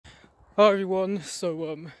Hi everyone,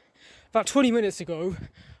 so about 20 minutes ago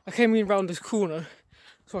I came in round this corner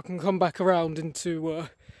so I can come back around into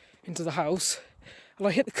the house, and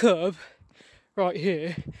I hit the curb right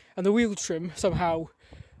here and the wheel trim somehow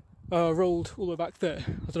rolled all the way back there.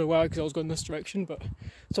 I don't know why, because I was going this direction, but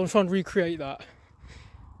so I'm trying to recreate that.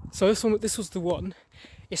 So this was the one.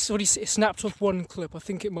 It snapped off one clip. I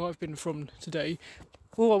think it might have been from today.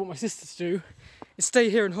 All I want my sister to do is stay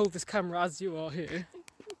here and hold this camera as you are here.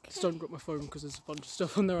 Just don't drop my phone because there's a bunch of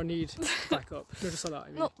stuff on there I need back up. No, just like that, I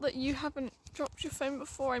mean. Not that you haven't dropped your phone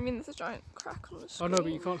before, I mean there's a giant crack on the screen. I know,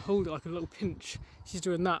 but you can't hold it like a little pinch. She's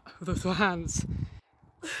doing that with her hands.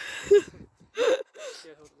 Yeah,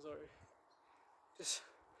 hold on, sorry. Just,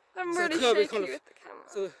 I'm so really the curb is shaky kind of, with the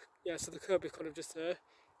camera. So the curb is kind of just there.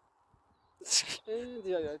 And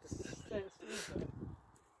yeah, just stay there.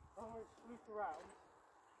 I'm going to loop around,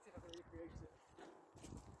 see if I can recreate it.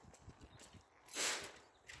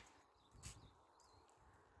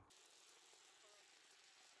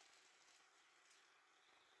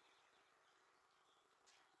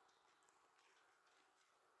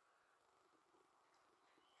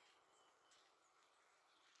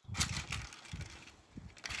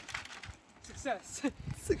 Success!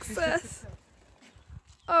 Success!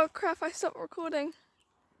 Oh crap, I stopped recording.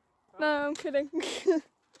 No, I'm kidding.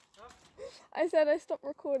 I said I stopped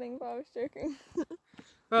recording, but I was joking.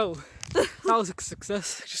 Well, that was a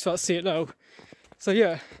success. Just about to see it now. So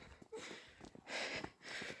yeah.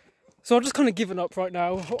 So I've just kind of given up right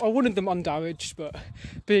now. I wanted them undamaged, but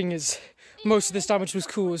being as most of this damage was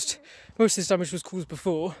caused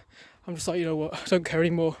before, I'm just like, you know what, I don't care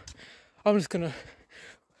anymore. I'm just gonna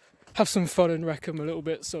have some fun and wreck them a little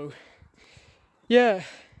bit. So yeah, you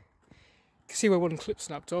can see where one clip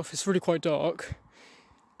snapped off. It's really quite dark,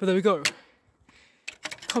 but there we go.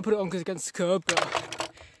 Can't put it on because it's against the curb, but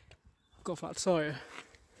I've got a flat tyre.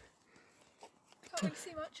 Can't really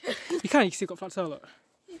see much. You can see I've got a flat tyre, look.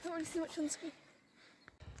 You can't really see much on the screen.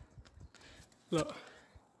 Look. I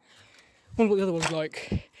wonder what the other one's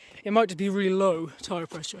like. It might just be really low tyre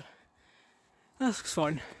pressure. That looks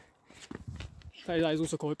fine. That is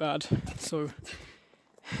also quite bad. So,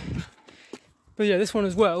 but yeah, this one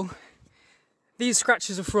as well. These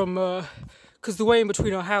scratches are from because the way in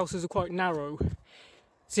between our houses are quite narrow,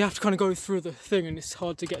 so you have to kind of go through the thing, and it's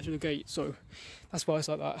hard to get through the gate. So that's why it's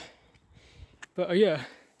like that. But yeah.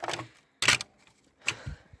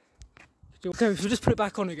 Okay, so just put it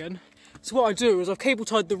back on again. So what I do is I've cable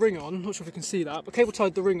tied the ring on. Not sure if you can see that, but cable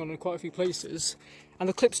tied the ring on in quite a few places, and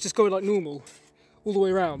the clips just go like normal all the way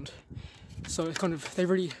around. So it's kind of, they're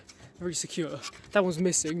really secure. That one's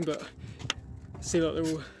missing, but see, like,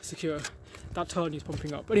 they're all secure. That tiny's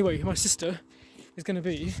pumping up. Anyway, my sister is going to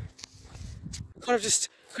be kind of just.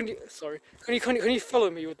 Can you follow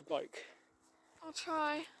me with the bike? I'll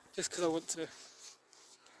try. Just because I want to.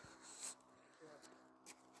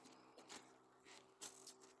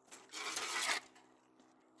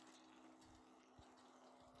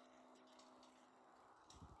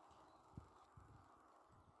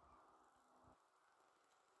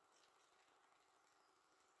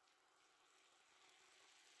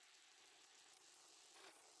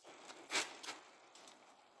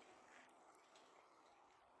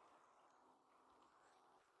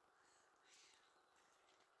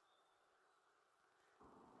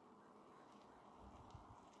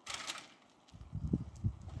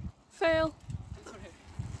 Fail.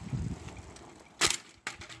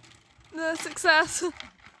 No success.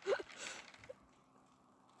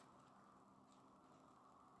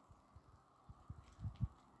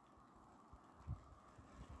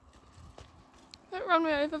 Don't run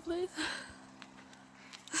me over, please.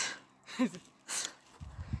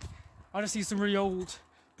 I just use some really old,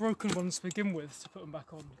 broken ones to begin with to put them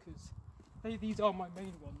back on, because these are my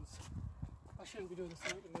main ones. I shouldn't be doing this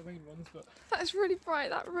in the main ones, but That is really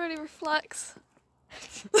bright, that really reflects.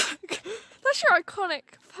 That's your iconic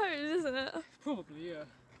pose, isn't it? probably, yeah.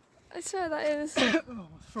 I swear that is. Oh, my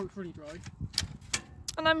throat's really dry.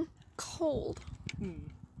 And I'm cold. Hmm.